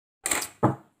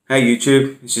Hey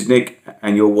YouTube, this is Nick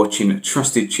and you're watching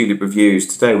Trusted Tulip Reviews.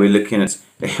 Today we're looking at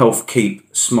the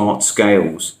Healthkeep Smart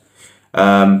scales.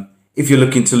 If you're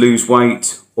looking to lose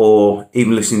weight or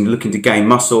even looking to gain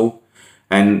muscle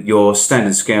and your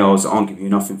standard scales aren't giving you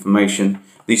enough information,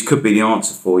 these could be the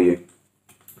answer for you.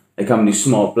 They come in this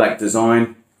smart black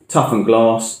design, toughened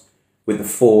glass with the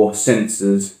 4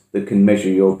 sensors that can measure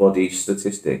your body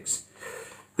statistics.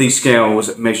 These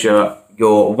scales measure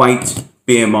your weight,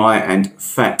 BMI and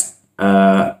fat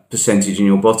percentage in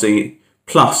your body,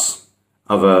 plus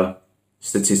other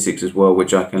statistics as well,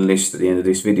 which I can list at the end of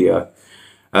this video.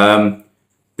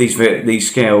 These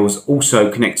scales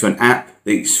also connect to an app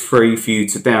that's free for you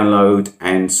to download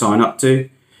and sign up to,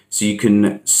 so you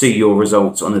can see your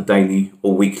results on a daily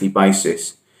or weekly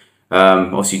basis.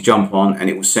 Obviously jump on and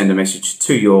it will send a message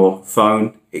to your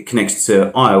phone. It connects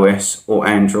to iOS or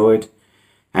Android,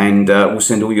 and will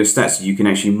send all your stats so you can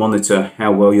actually monitor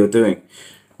how well you're doing.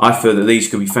 I feel that these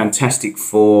could be fantastic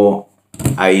for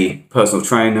a personal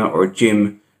trainer or a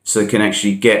gym, so they can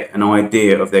actually get an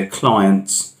idea of their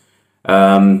clients'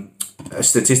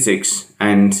 statistics.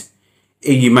 And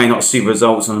you may not see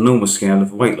results on a normal scale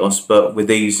of weight loss, but with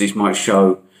these, this might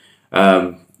show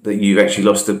that you've actually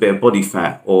lost a bit of body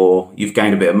fat or you've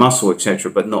gained a bit of muscle,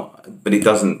 etc. But it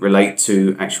doesn't relate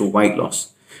to actual weight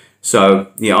loss.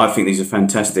 So yeah, I think these are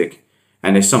fantastic,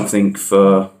 and there's something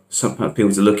for some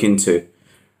people to look into.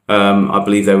 I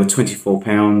believe they were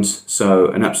 £24, so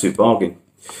an absolute bargain.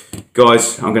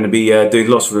 Guys, I'm going to be doing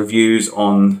lots of reviews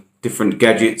on different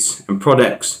gadgets and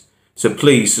products, so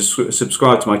please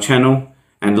subscribe to my channel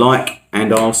and like,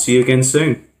 and I'll see you again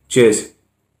soon. Cheers,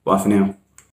 bye for now.